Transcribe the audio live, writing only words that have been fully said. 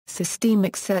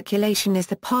Systemic circulation is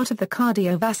the part of the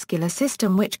cardiovascular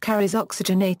system which carries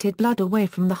oxygenated blood away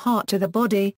from the heart to the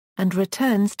body, and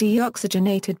returns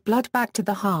deoxygenated blood back to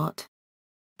the heart.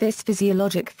 This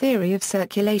physiologic theory of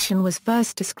circulation was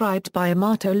first described by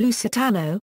Amato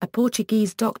Lusitano, a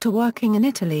Portuguese doctor working in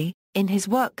Italy, in his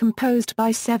work composed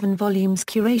by 7 volumes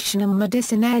Curationum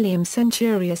Medicinalium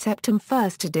Centuriæ Septem,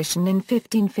 first edition in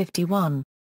 1551.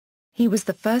 He was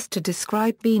the first to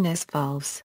describe venous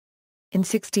valves. In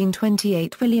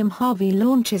 1628 William Harvey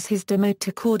launches his de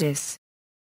motu cordis.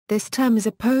 This term is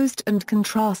opposed and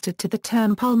contrasted to the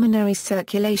term pulmonary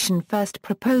circulation first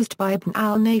proposed by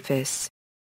al-Nafis.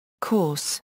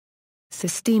 Course.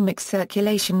 Systemic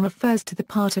circulation refers to the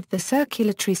part of the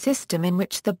circulatory system in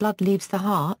which the blood leaves the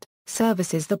heart,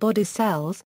 services the body's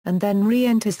cells, and then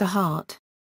re-enters the heart.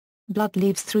 Blood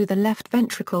leaves through the left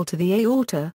ventricle to the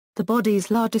aorta, the body's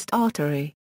largest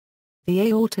artery. The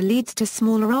aorta leads to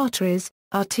smaller arteries,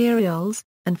 arterioles,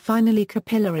 and finally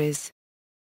capillaries.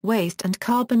 Waste and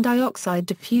carbon dioxide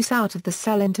diffuse out of the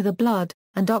cell into the blood,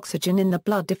 and oxygen in the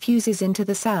blood diffuses into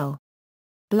the cell.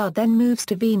 Blood then moves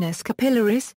to venous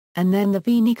capillaries, and then the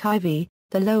venae cavae,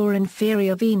 the lower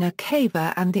inferior vena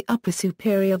cava and the upper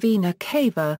superior vena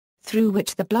cava, through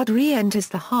which the blood re-enters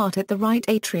the heart at the right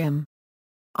atrium.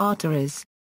 Arteries.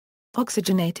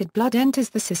 Oxygenated blood enters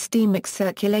the systemic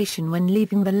circulation when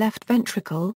leaving the left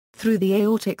ventricle, through the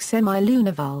aortic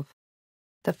semilunar valve.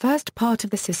 The first part of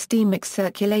the systemic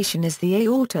circulation is the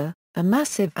aorta, a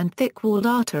massive and thick-walled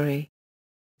artery.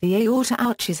 The aorta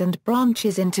arches and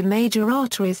branches into major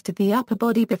arteries to the upper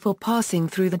body before passing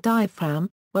through the diaphragm,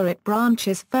 where it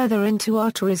branches further into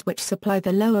arteries which supply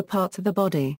the lower parts of the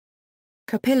body.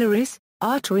 Capillaries.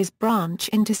 Arteries branch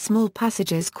into small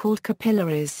passages called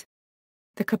capillaries.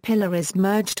 The capillaries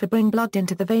merge to bring blood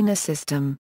into the venous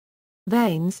system.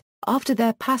 Veins. After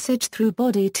their passage through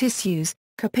body tissues,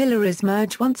 capillaries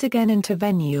merge once again into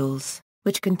venules,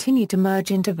 which continue to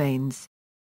merge into veins.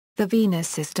 The venous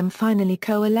system finally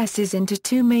coalesces into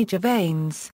 2 major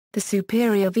veins, the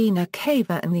superior vena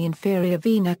cava and the inferior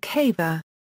vena cava.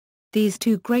 These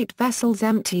 2 great vessels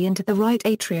empty into the right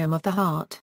atrium of the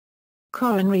heart.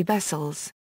 Coronary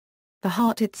vessels. The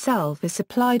heart itself is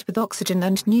supplied with oxygen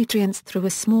and nutrients through a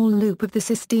small loop of the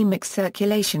systemic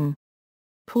circulation.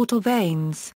 Portal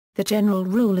veins. The general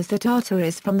rule is that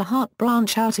arteries from the heart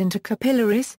branch out into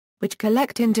capillaries, which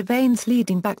collect into veins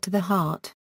leading back to the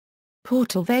heart.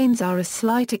 Portal veins are a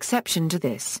slight exception to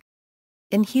this.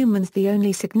 In humans the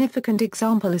only significant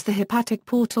example is the hepatic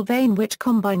portal vein, which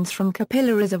combines from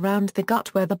capillaries around the gut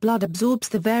where the blood absorbs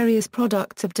the various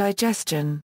products of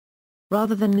digestion.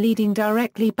 Rather than leading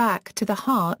directly back to the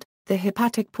heart, the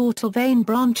hepatic portal vein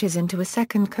branches into a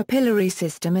second capillary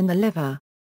system in the liver.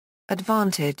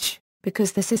 Advantage.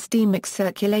 Because the systemic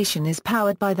circulation is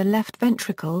powered by the left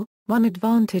ventricle, one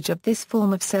advantage of this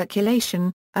form of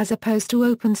circulation, as opposed to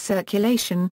open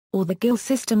circulation, or the gill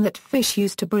system that fish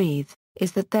use to breathe,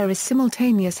 is that there is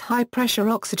simultaneous high-pressure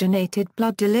oxygenated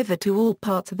blood delivered to all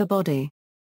parts of the body.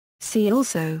 See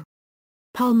also: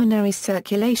 pulmonary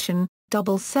circulation,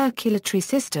 double circulatory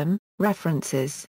system, references.